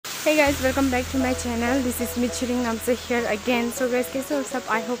Hey guys, welcome back to my channel. This is me chilling Namsa here again. So guys, कैसे हो सब?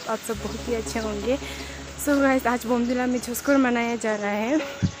 I hope आप सब बहुत ही अच्छे होंगे. So guys, आज बोमदिला में छोस्कोर मनाया जा रहा है.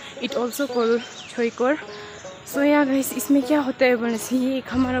 It also called Cheykor. So yeah guys, इसमें क्या होता है बोलने से ये एक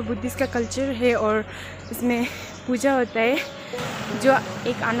हमारा बुद्धिस्ट का कल्चर है और इसमें पूजा होता है जो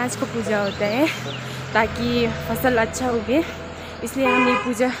एक अनाज को पूजा होता है ताकि फसल अच्छा उगे, इसलिए हम ये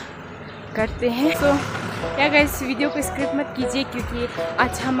पूजा करते हैं. So या गाइस, वीडियो को स्क्रिप्ट मत कीजिए क्योंकि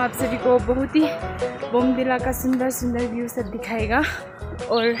आज हम आप सभी को बहुत ही बोमदिला का सुंदर सुंदर व्यू सब दिखाएगा.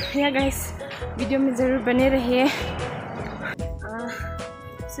 और या गाइस, वीडियो में ज़रूर बने रहिए.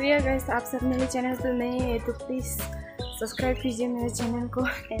 सो या गाइस, आप सब मेरे चैनल पर नए हैं तो प्लीज़ सब्सक्राइब कीजिए मेरे चैनल को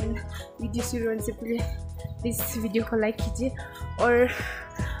एंड वीडियो शुरू होने से पहले प्लीज़ वीडियो को लाइक कीजिए. और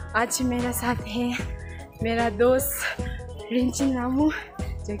आज मेरा साथ है मेरा दोस्त रिंचिन नामू,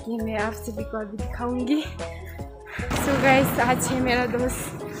 जो कि मैं आप सभी को अभी दिखाऊंगी. सो गाइस, आज है मेरा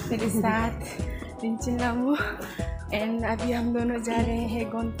दोस्त मेरे साथ रिंचिन नामू एंड अभी हम दोनों जा रहे हैं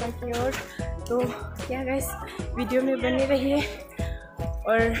गोंपा की ओर. तो क्या गाइस, वीडियो में बने रहिए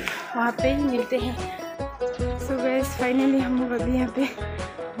और वहाँ पे ही मिलते हैं. सो गाइस, फाइनली हम लोग अभी यहाँ पे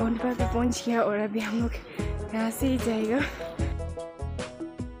गोंपा पे पहुँच गया और अभी हम लोग यहाँ से ही जाएगा.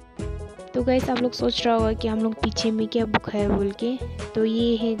 तो गाइस, आप लोग सोच रहा होगा कि हम लोग पीछे में क्या बुक है बोल के. तो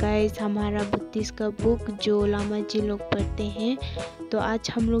ये है गाइस हमारा बुद्धिस्ट का बुक जो लामा जी लोग पढ़ते हैं. तो आज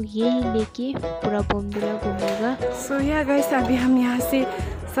हम लोग यही लेके पूरा बोमदिला घूमेगा. सो या गाइस, अभी हम यहाँ से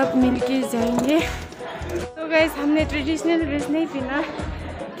सब मिल के जाएंगे. तो गाइस, हमने ट्रेडिशनल ड्रेस नहीं पहना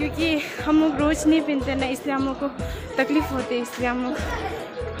क्योंकि हम लोग रोज़ नहीं पहनते ना, इसलिए हम लोग को तकलीफ़ होती है, इसलिए हम लोग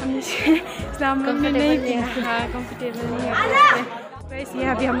नहीं पहना. हाँ, कंफर्टेबल नहीं है. गाइस, ये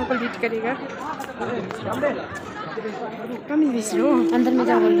अभी हम लोग को लीड करेगा. कम ही अंदर में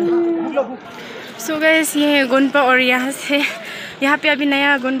जा बोलो. सो गाइस, ये है गोंपा और यहाँ पे अभी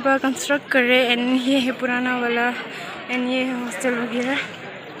नया गोंपा कंस्ट्रक्ट कर रहे हैं एंड ये है पुराना वाला एंड ये है हॉस्टल वगैरह.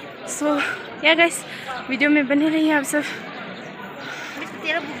 सो या गाइस, वीडियो में बने रहिए आप सब.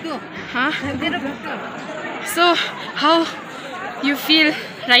 हाँ, so how you feel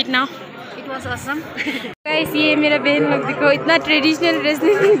right now? It was awesome. Guys, ये मेरा बहन लोग देखो, इतना ट्रेडिशनल ड्रेस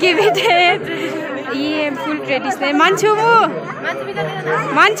पहन के बैठे हैं. ये फुल ट्रेडिशनल. मानछो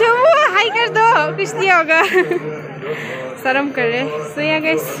वो हाई कर दो, कुछ दिया होगा. शर्म कर रहे. सो या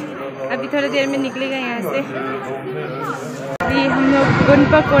गाइस, अभी थोड़ी देर में निकलेगा यहाँ से. अभी हम लोग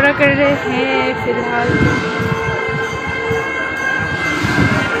गोंपा कोरा कर रहे हैं फिलहाल.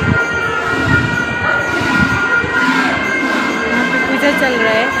 यहाँ पे पूजा चल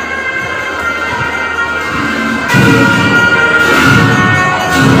रहा है.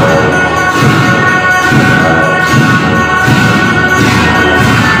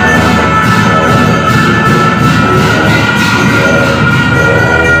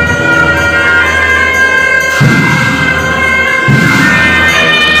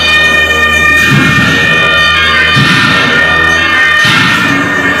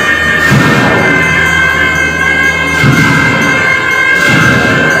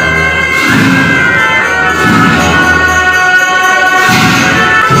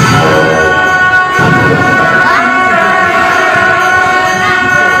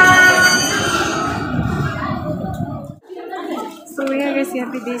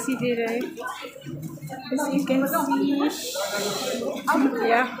 यहाँ पे देसी दे रहा है. You can see.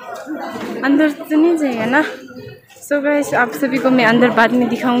 या अंदर तो नहीं जाएगा ना. सो गाइस, आप सभी को मैं अंदर बाद में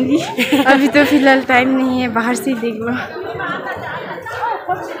दिखाऊंगी. अभी तो फिलहाल टाइम नहीं है, बाहर से ही देख लो.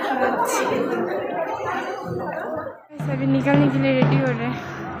 अभी निकलने के लिए रेडी हो रहे हैं.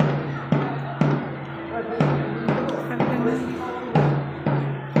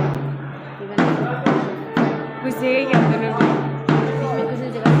 कुछ जगह के अंदर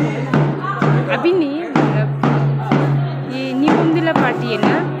अभी नहीं है, मतलब ये न्यू बोमदिला पार्टी है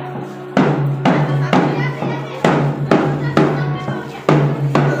ना.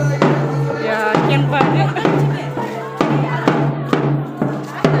 या कैंपस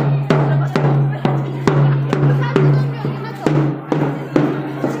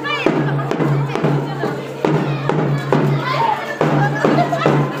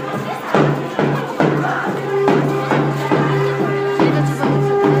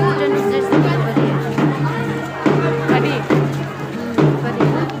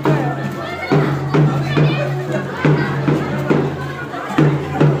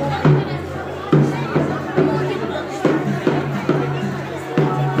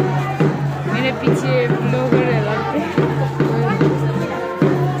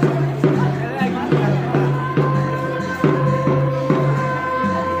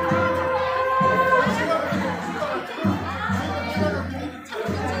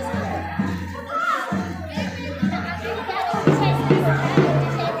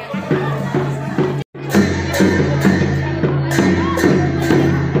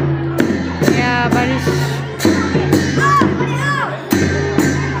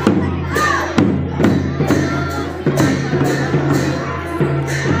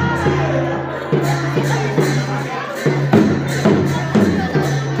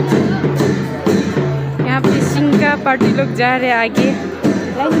पार्टी लोग जा रहे हैं आगे।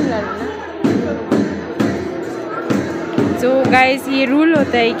 तो गाइस ये रूल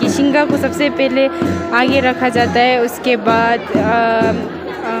होता है कि शिंगा को सबसे पहले आगे रखा जाता है, उसके बाद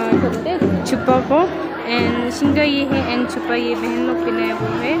छुपा को, एंड शिंगा ये है एंड छुपा ये बहन लोग पहनाए वो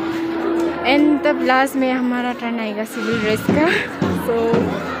है, एंड तब लास्ट में हमारा टर्न आएगा सिविल ड्रेस का। तो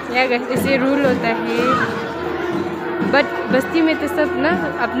या गाइस ऐसे रूल होता है, बट बस्ती में तो सब ना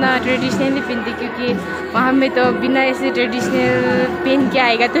अपना ट्रेडिशनली पहनते, क्योंकि वहाँ में तो बिना ऐसे ट्रेडिशनल पहन के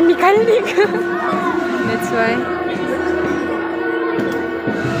आएगा तो निकाल देगा। That's why.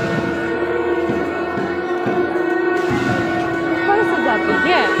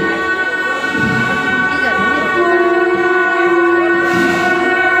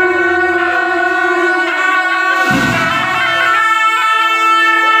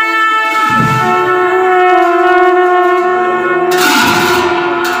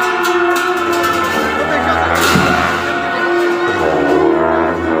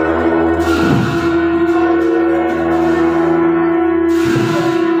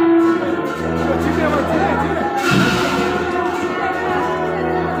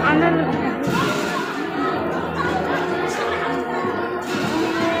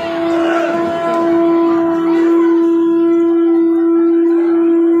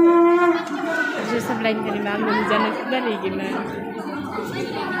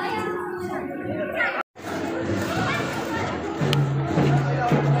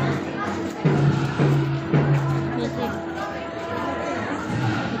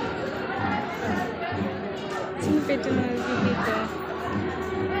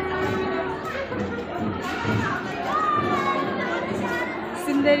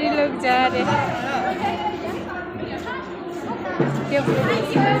 सुंदरी लोग जा रहे हैं। क्या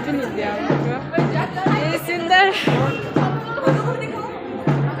ये सुंदर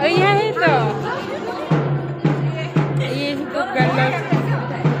यहाँ है तो ये तो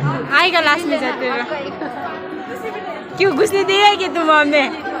आएगा लास्ट में जाते हुए। क्यों घुसने देगा कि तुम वहाँ में?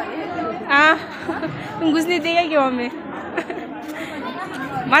 हाँ तुम घुसने देगा कि वहाँ में?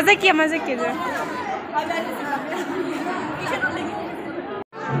 मजा किया जा।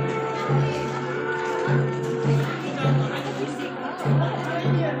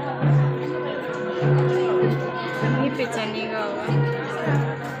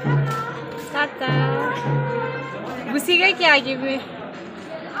 घुसेगा क्या आगे में?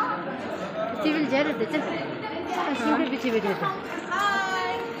 सिविल जा रहे थे, चल सिविल पीछे बैठे थे।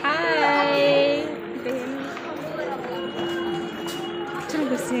 हाय चल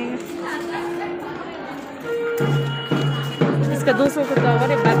घुसेगा। इसका 200 को तो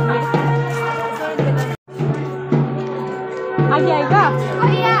अरे बात में आगे आएगा।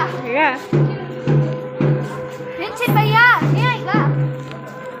 भैया नहीं आएगा।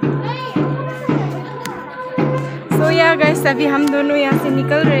 तो यार गाइस अभी हम दोनों यहाँ से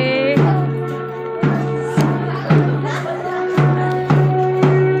निकल रहे हैं।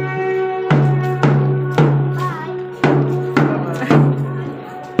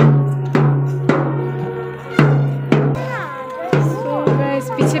 तो गाइस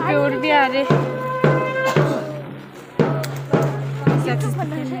पीछे पे और भी आ रहे।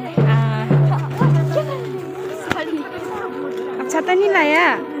 अब छाता नहीं लाया?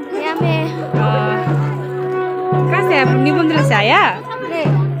 या मैं कहाँ से आया? बॉम्डिला से आया?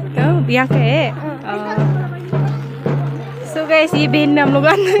 तो यहाँ का है। सो गाइस ये बहन ने हम लोग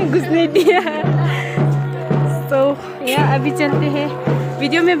घुसने दिया। तो यार अभी चलते हैं,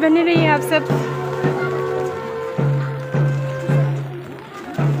 वीडियो में बने रहिए आप सब।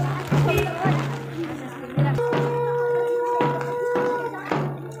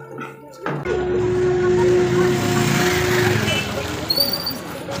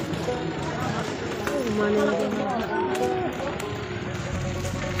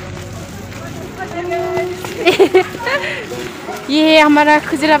 ये है हमारा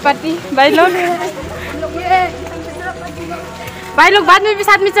खुजरा पार्टी भाई लोग। भाई लोग बाद में भी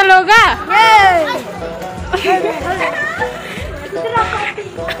साथ में चलोगा।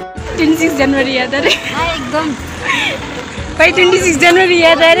 26 जनवरी याद आ रहे एकदम भाई। 26 जनवरी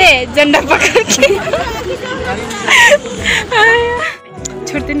याद आ रहे झंडा पकड़ के।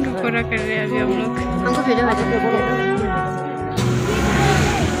 छोटे को पूरा कर रहे हैं अभी हम लोग। हमको फिर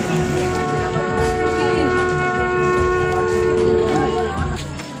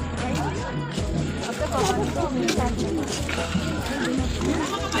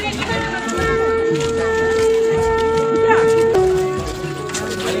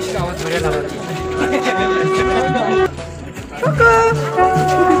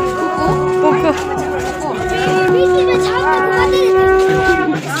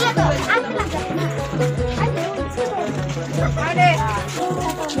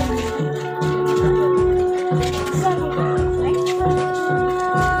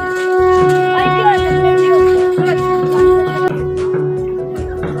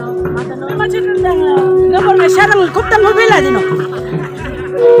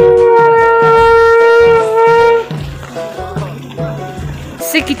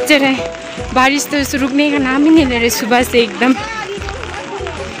से कीचड़ है, बारिश तो रुकने का नाम ही नहीं ले रहे सुबह से, एकदम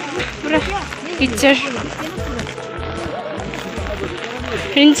पूरा कीचड़।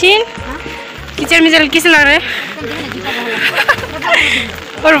 रिंचिन कीचड़ में चल किस लग रहा है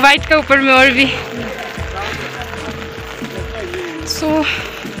और वाइट का ऊपर में और भी। सो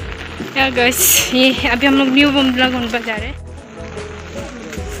या गाइस, ये अभी हम लोग न्यू बोमडिला गोंपा जा रहे हैं।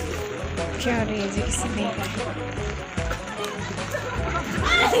 क्या हो रही है जी, किसी नहीं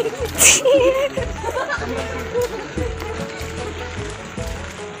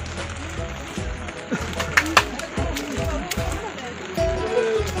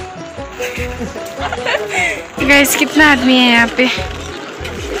गाइस, कितना आदमी है यहाँ पे।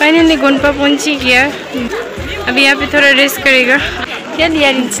 फाइनली गोंपा पहुंची गया। अभी यहाँ पे थोड़ा रेस्ट करेगा। क्या लिया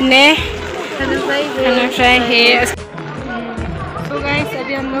रिंच ने? खाना फ्राई है। तो गाइस,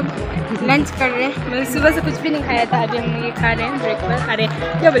 अभी हम लोग लंच कर रहे हैं। मैंने सुबह से कुछ भी नहीं खाया था, अभी हम लोग ये खा रहे हैं ब्रेकफास्ट। अरे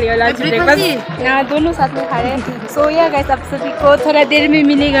क्या बोलिए, लंच ब्रेकफास्ट यहाँ दोनों साथ में खा रहे हैं। सो या गाइस, आप सभी को थोड़ा देर में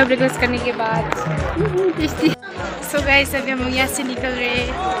मिलेगा ब्रेकफास्ट करने के बाद। सो गाइस, अभी हम लोग यहाँ से निकल रहे हैं।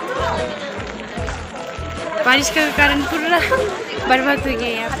 बारिश के कारण पूरा बर्बाद हो गया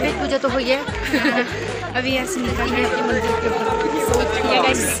यहाँ पे। पूजा तो हो गया। अभी यहाँ से निकल रहे हैं मंदिर के ऊपर।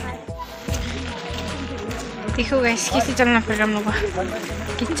 गाइस देखो गाइस, कैसे चलना पड़ रहा हम लोग को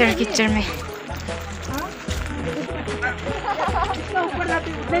कीचड़ कीचड़ में।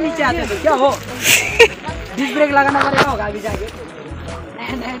 नीचे आते तो क्या हो, डिस्क ब्रेक लगाना पड़ेगा होगा अभी जाके।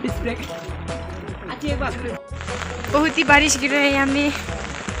 डिस्क ब्रेक बहुत ही बारिश गिर रहा है यहाँ में।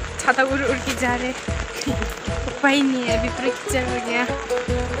 छाता उड़ उड़ के जा रहे, उपाय नहीं है, अभी पूरा कीचड़ हो गया।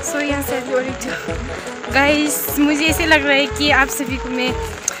 सो यहाँ से अभी और गाइस, मुझे ऐसे लग रहा है कि आप सभी को मैं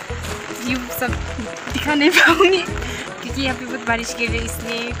व्यू सब दिखा नहीं पाऊँगी, क्योंकि यहाँ पे बहुत बारिश गिर रही है,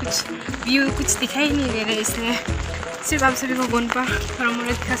 इसलिए कुछ व्यू कुछ दिखाई नहीं दे रहा है। इसलिए सिर्फ आप सभी को गोंपा थोड़ा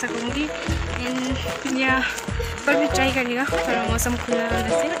मोड़ा दिखा सकूँगी। एंड या पर भी ट्राई करेगा, थोड़ा मौसम खुला होने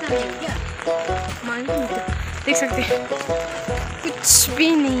से। देख सकते हैं कुछ भी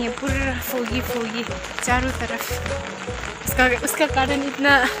नहीं है, पूरा फोगी फोगी चारों तरफ। उसका कारण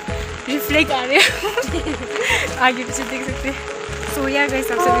इतना रिफ्लेक्ट आ रहा है आगे पीछे देख सकते हैं। सो या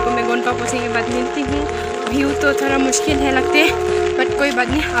गाइस, आप सभी को मैं गोंपा पहुँचने के बाद मिलती हूँ। व्यू तो थोड़ा मुश्किल है लगते, बट कोई बात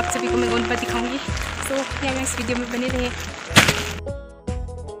नहीं, आप सभी को मैं गोंपा दिखाऊंगी। सो या गाइस, वीडियो में बने रहिए।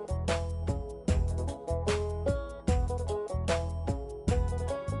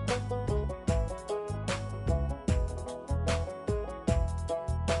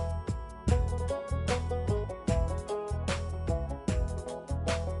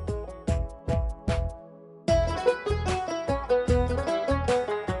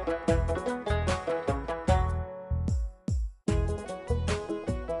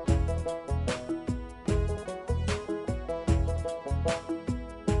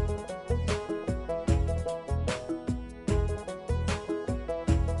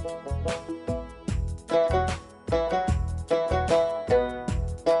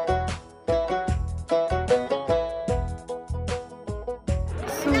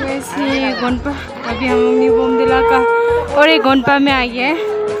 गोंपा, अभी हम लोग न्यू बोमडिला का और एक गोंपा में आ गया है।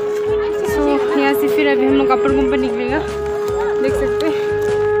 सो यहाँ से फिर अभी हम लोग अपर गोंपा निकलेगा, देख सकते हैं।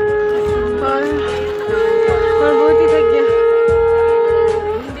 और बहुत ही थक गया।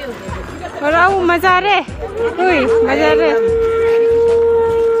 और आओ, मजा आ रहा है, मजा आ रहा है।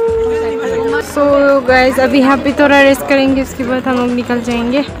 सो गाइस, अभी यहाँ पे थोड़ा रेस्ट करेंगे, उसके बाद हम लोग निकल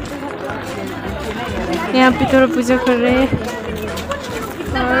जाएंगे। यहाँ पे थोड़ा पूजा कर रहे हैं।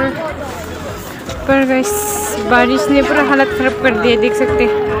 और पर गाइस, बारिश ने पूरा हालत खराब कर दिया, देख सकते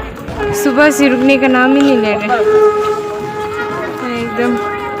हैं। सुबह से रुकने का नाम ही नहीं ले रहे एकदम।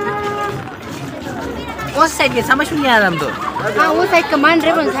 उस साइड के समझ में नहीं आ रहा हम तो। हाँ, वो साइड का मान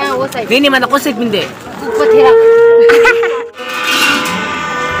रहे हैं, वो साइड नहीं मतलब कौन साइड बिंदे ऊपर थे।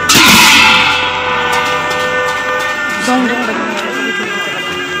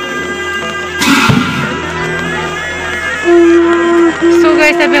 सो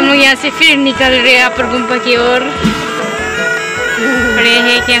गाइस, अभी हम लोग यहाँ से फिर निकल रहे हैं अपर गोंपा की ओर। खड़े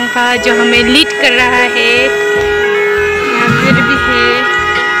हैं केंगपा जो हमें लीड कर रहा है। यहाँ फिर भी है।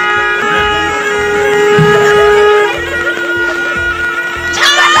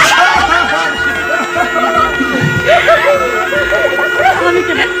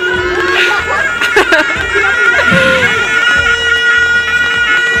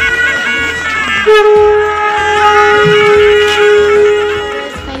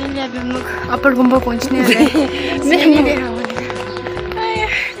 अपर गोंपा पहुँचने वाले हैं। मैं नहीं दे रहा हूँ।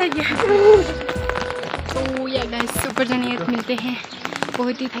 तो या गाइस, ऊपर जाने मिलते हैं।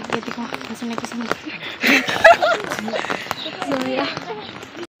 बहुत ही थक गया, देखो पसीने पसीने।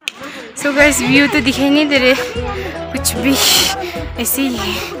 सो गाइस व्यू तो दिखाई नहीं दे रहे कुछ भी, ऐसे ही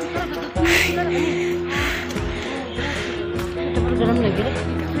है।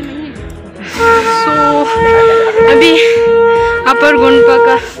 सो अभी अपर गोनपा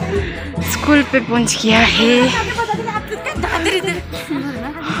का स्कूल पे पहुंच गया है।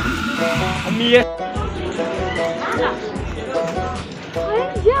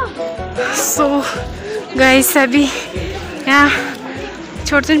 सो गाइस अभी यहाँ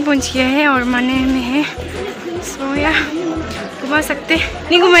छोटन पहुंच गया है और माने में है। सो या घुमा सकते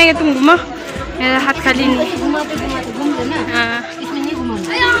नहीं, घुमाएंगे तुम घुमा, मेरा हाथ खाली नहीं। हाँ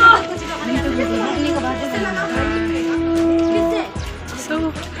सो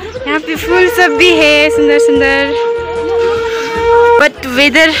यहाँ पे फूल सब भी है सुंदर सुंदर, बट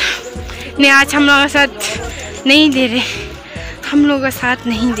वेदर ने आज हम लोगों का साथ नहीं दे रहे, हम लोगों का साथ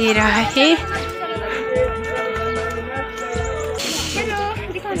नहीं दे रहा है।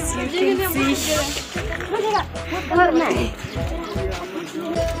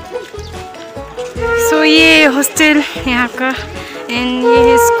 सो ये हॉस्टल यहाँ का एंड ये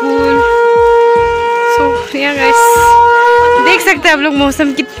है स्कूल। सो या गाइस देख सकते हैं आप लोग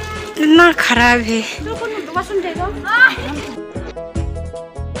मौसम कितना खराब है।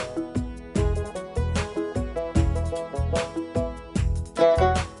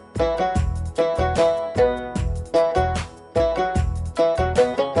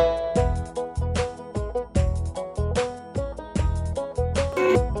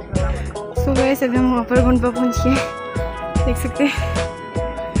 अभी हम वहाँ पर गोनपा पहुँच गए, देख सकते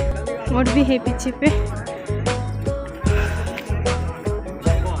हैं और भी है पीछे पे।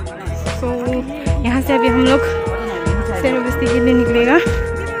 तो यहाँ से अभी हम लोग सेरो बस्ती के लिए निकलेगा।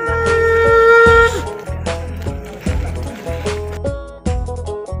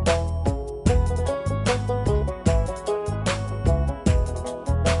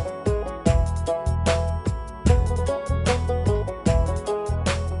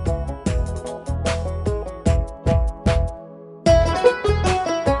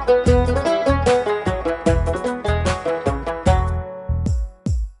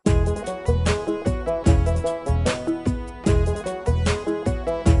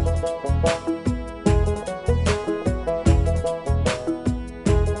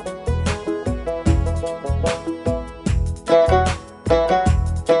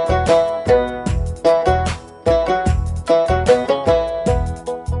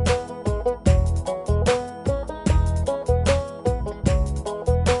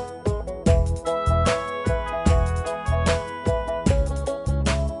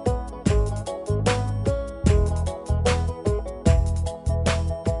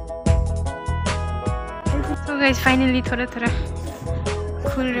 गाइस फाइनली थोड़ा थोड़ा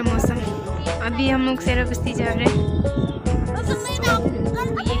खुल रहा मौसम। अभी हम लोग सेरा बस्ती जा रहे हैं।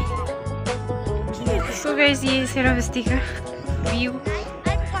 सो गाइस ये सेरा बस्ती का व्यू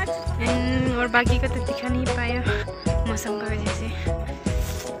और बाकी का तो दिखा नहीं पाया मौसम का वजह से।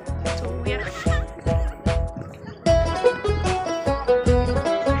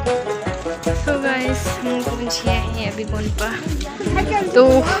 सो गाइस हम लोग पहुँच गए हैं अभी गोनपा। तो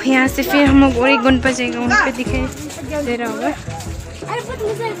यहाँ से फिर हम लोग और एक गोनपा जाएगा, वहाँ पे दिखाई दे रहा होगा।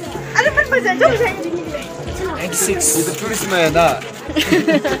 टूरिस्ट में है ना,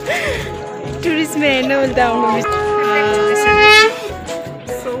 टूरिस्ट में है ना बोलता हूँ।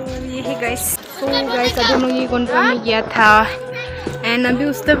 सो ये है गाइस। सो गाइस अभी हम लोग ये गोनपा में गया था एंड अभी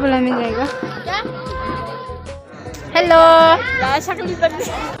उस्तरपुला में जाएगा। हेलो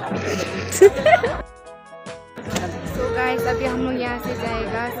गाइस अभी हम लोग यहाँ से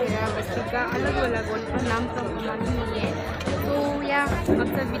जाएगा सेरा बस्ती का अलग वाला गोनपा, नाम तो मालूम नहीं है। तो या आप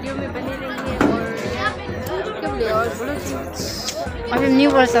सब वीडियो में बने रहिए और बोलो अभी नहीं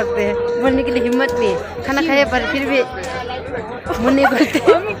बोल सकते हैं, बोलने के लिए हिम्मत नहीं है। खाना खाए पर फिर भी मन नहीं करते।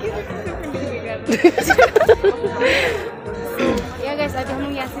 या गाइस अभी हम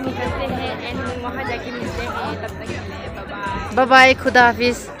लोग यहाँ से निकलते हैं एंड हम वहाँ जाके मिलते हैं। तब तक के लिए बाय बाय, खुदा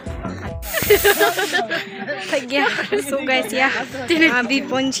हाफिज। थक गया। सो गाइस या अभी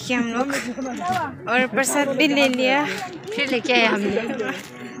पहुंच गए हम लोग और प्रसाद भी ले लिया, फिर लेके आए हमने।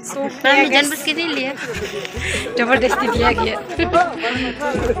 सो जानबूझ के नहीं लिया, जबरदस्ती लिया गया।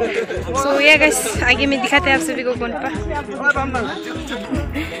 सो या गाइस आगे में दिखाते हैं आप सभी को गोनपा।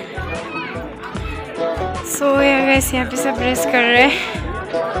 सो या गाइस यहाँ पे सब रेस्ट कर रहे हैं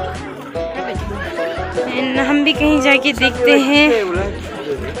एंड हम भी कहीं जाके देखते हैं।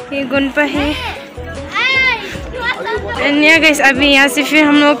 ये गोनपा है एंड या गाइस अभी यहाँ से फिर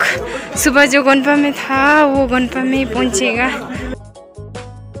हम लोग सुबह जो गोंपा में था वो गोंपा में ही पहुंचेगा।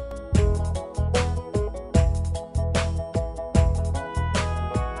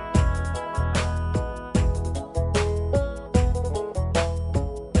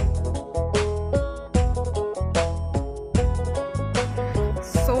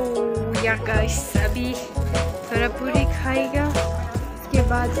 यार गाइस अभी थोड़ा पूरी खाएगा, उसके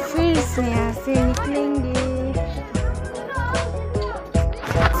बाद फिर से यहाँ से निकलेंगे।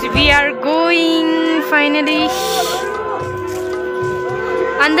 We are going finally।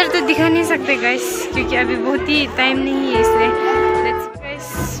 अंदर तो दिखा नहीं सकते गाइस क्योंकि अभी बहुत ही टाइम नहीं है, इसलिए let's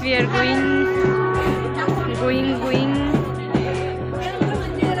guys we are going।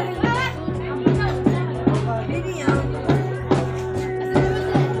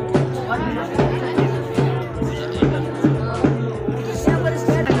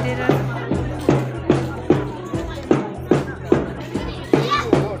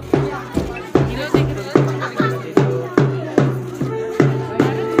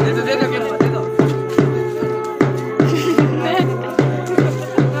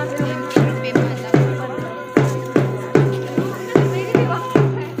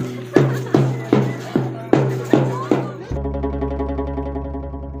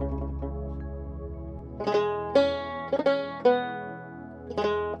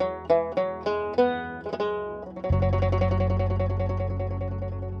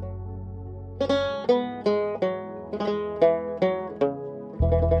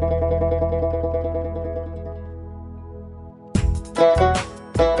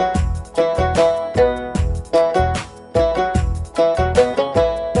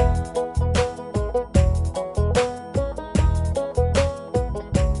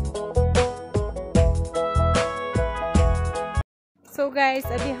 So guys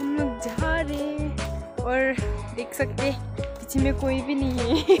अभी हम लोग जा रहे हैं और देख सकते हैं पीछे में कोई भी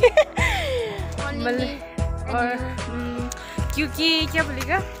नहीं है। और क्योंकि क्या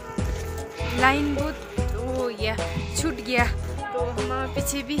बोलेगा लाइन बहुत हो गया, छूट गया, तो हमारे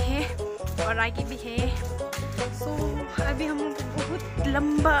पीछे भी है और आगे भी है। सो अभी हम लोग बहुत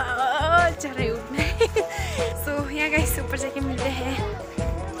लंबा चढ़ाई उठना है। सो यहाँ गाइस ऊपर जाके मिलते हैं।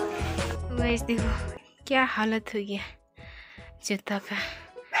 गाइस देखो क्या हालत हो गया जूता का,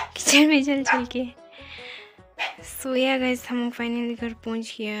 किचन में चल के। सो या गाइस हम फाइनली घर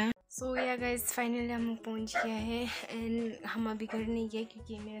पहुंच गया। हम पहुंच गया है एंड हम अभी घर नहीं गए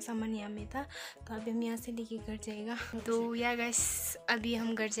क्योंकि मेरा सामान यहाँ में था, तो अभी हम यहाँ से लेके घर जाएगा। तो या गाइस अभी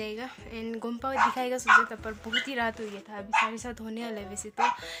हम घर जाएगा एंड गोंपा दिखाएगा सोचा था, पर बहुत ही रात हो गया था, अभी 7:30 होने वाला है वैसे तो,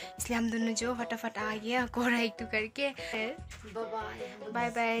 इसलिए हम दोनों जो फटाफट आ गया कोरा एक टू करके। Bye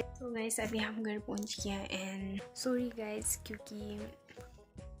bye. तो गाइस अभी हम घर पहुँच गया एंड सॉरी गाइस क्योंकि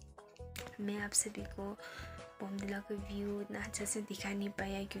मैं आप सभी को बोमडिला का व्यू इतना अच्छे से दिखा नहीं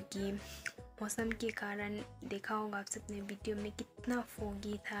पाया क्योंकि मौसम के कारण। देखा होगा आप सबने वीडियो में कितना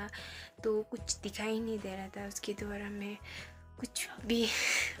फोगी था, तो कुछ दिखाई नहीं दे रहा था, उसके द्वारा मैं कुछ भी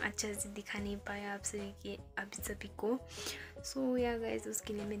अच्छे से दिखा नहीं पाया आप सभी को। सो या गाइस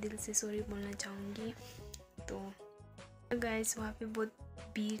उसके लिए मैं दिल से सॉरी बोलना चाहूँगी। तो गाइस वहाँ पे बहुत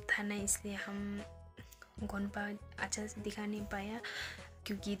भीड़ था ना, इसलिए हम गोंपा अच्छा से दिखा नहीं पाया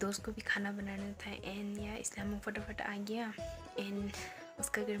क्योंकि दोस्त को भी खाना बनाना था एंड या इसलिए हम फटाफट आ गया एंड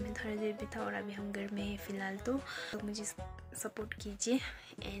उसका घर में थोड़ा देर भी था और अभी हम घर में हैं फ़िलहाल। तो मुझे सपोर्ट कीजिए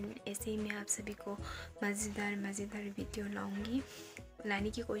एंड ऐसे ही मैं आप सभी को मज़ेदार वीडियो लाने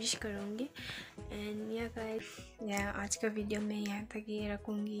की कोशिश करूँगी। एंड या गाइस या आज का वीडियो मैं यहाँ तक ही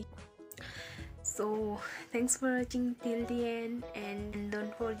रखूँगी। So thanks for watching till the end and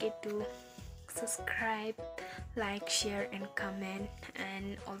don't forget to subscribe, like, share and comment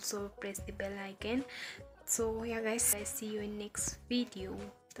and also press the bell icon. So yeah guys, I see you in next video.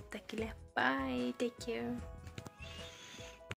 Tab tak ke liye, bye, take care.